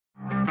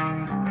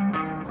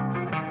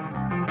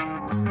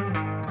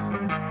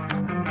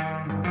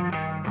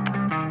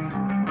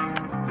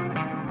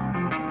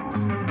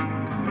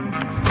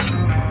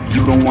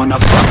you don't wanna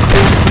fuck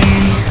with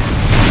me.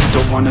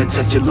 Don't wanna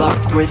test your luck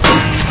with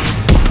me,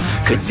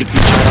 cause if you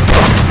try to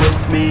fuck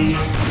with me,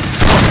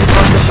 I'll take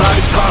all your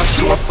body parts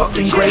to a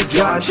fucking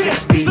graveyard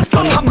 6 feet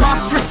underground. I'm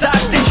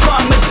ostracized and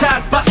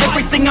traumatized by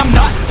everything I'm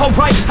not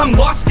alright. I'm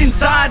lost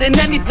inside, and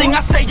anything I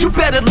say you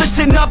better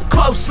listen up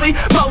closely.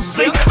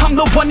 Mostly, I'm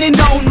the one and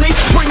only.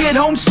 Bring it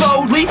home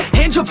slowly,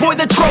 hand your boy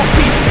the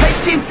trophy.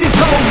 Patience is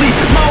holy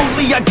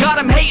moly. I got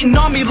him hating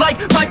on me like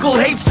Michael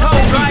hates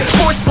Toby.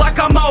 Force like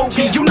I'm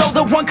Obi, you know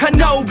the one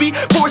Kenobi.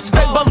 Force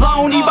fed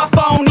baloney by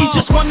phonies,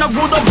 just wanna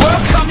rule the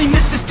world. Call me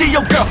Mr.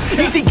 Steel Girl,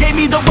 easy gave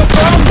me the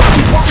referral. Now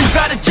he's worried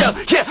about a jail,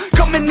 yeah,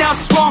 coming out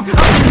strong. I've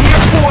been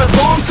here for a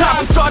long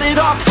time. Started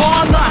off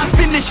online,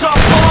 finish off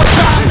all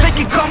time. They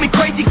can call me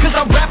crazy cause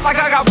I rap like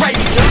I got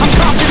rabies. I'm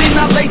confident,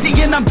 not lazy,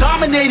 and I'm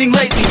dominating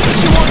lately.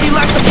 She want me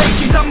like some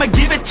pastries, I'ma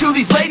give it to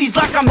these ladies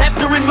like I'm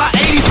Hefner in my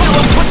 80s. Still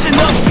I'm pushing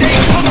up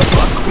days. Wanna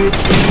fuck with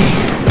me,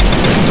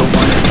 don't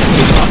wanna test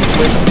your luck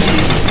with me,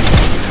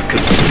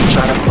 cause if you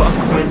try to fuck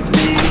with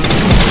me,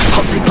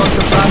 I'll take all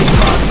your body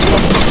parts to a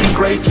fucking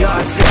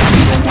graveyard 6 feet.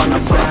 You don't wanna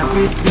fuck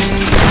with me,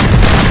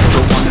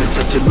 don't wanna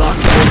test your luck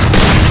with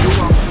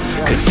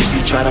me, cause if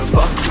you try to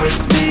fuck with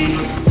me,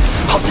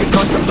 I'll take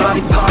all your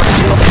body parts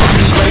to a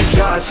fucking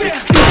graveyard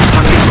 6 feet.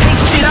 I can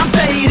taste it, I'm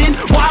fading.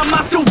 Why am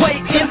I still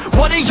waiting?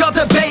 What are y'all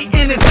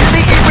debating? It's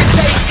really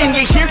irritating.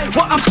 You hear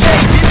what I'm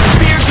saying?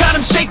 Fear got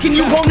him shaking.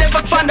 You won't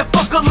ever find a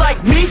fucker like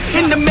me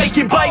in the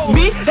making. Bite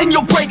me and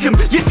you'll break him.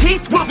 Your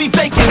teeth will be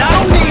vacant. I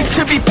don't need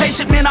to be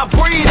patient, man. I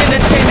breed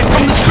entertainment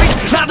from the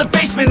streets, not the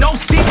basement. No,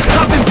 see,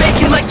 I've been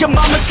baking like your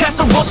mama's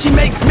casserole. She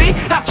makes me.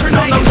 I turn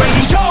on the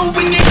radio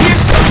when you hear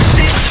some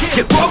shit.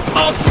 Your throat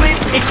all slit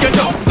if you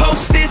don't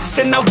post this,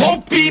 and I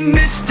won't be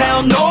missed.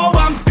 Hell no,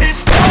 I'm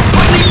pissed.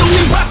 I'm the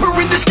only rapper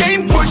in this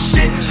game for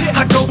shit.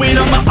 I go it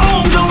on my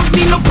own, don't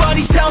need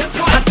nobody's help.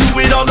 I do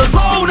it all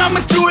alone, I'ma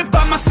do it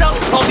by myself.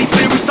 All these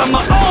lyrics on my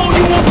own,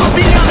 you won't put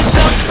me on the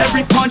shelf.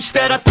 Every punch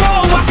that I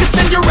throw, I can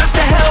send your ass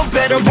to hell.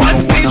 Better run,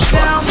 bitch,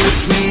 down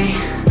with me.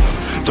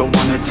 Don't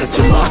wanna test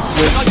your luck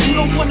with me,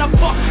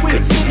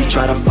 cause if you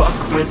try to fuck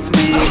with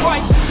me,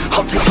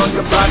 I'll take all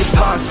your body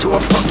parts to a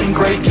fucking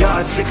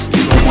graveyard 6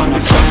 feet. Don't wanna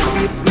fuck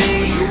with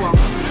me,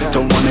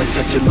 don't wanna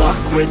test your luck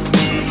with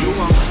me,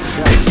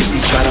 cause if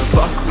you try to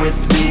fuck with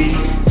me,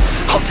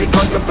 I'll take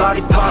all your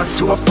body parts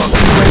to a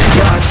fucking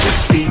graveyard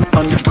 6 feet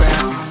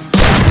underground.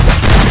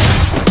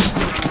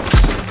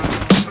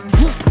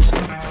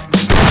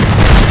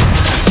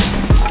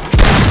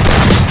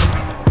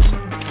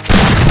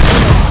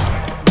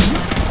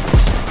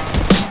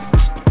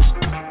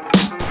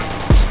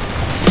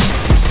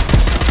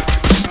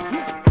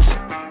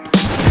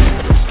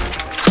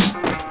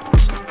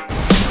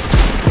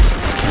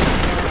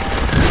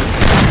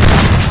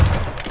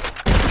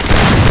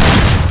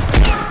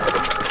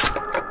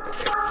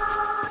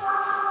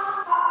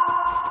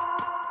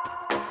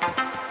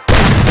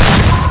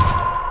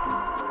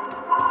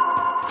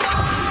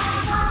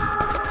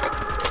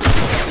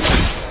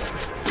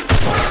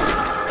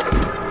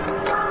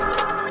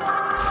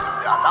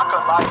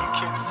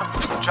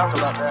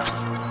 Jungle up there.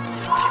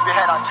 Keep your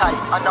head on tight.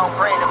 Unknown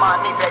brain and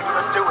mind me, baby.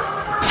 Let's do it.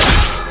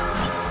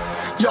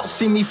 Y'all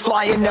see me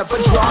flying, never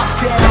drop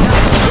down,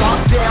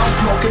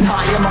 smoking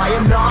high, I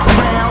am not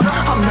round,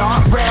 I'm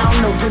not round,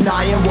 no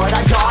denying what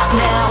I got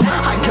now,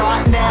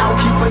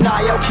 keep an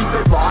eye out, keep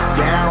it locked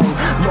down,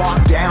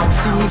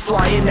 see me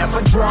flying, never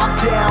drop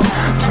down,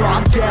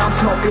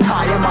 smoking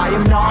high, I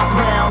am not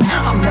round,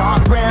 I'm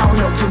not round,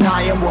 no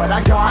denying what I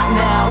got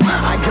now,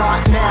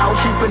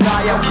 keep an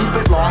eye out, keep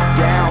it locked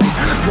down,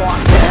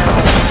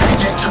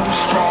 get too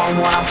strong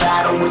when I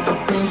battle with the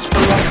beast,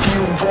 but like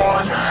you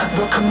won,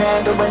 the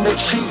commander and the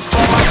chief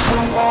for my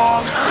crew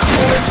on.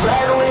 Bullets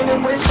rattling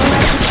and whistling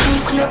at your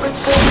toque. Never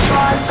say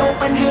eyes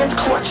open, hands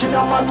clutching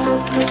on my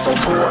loop. It's so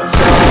bored.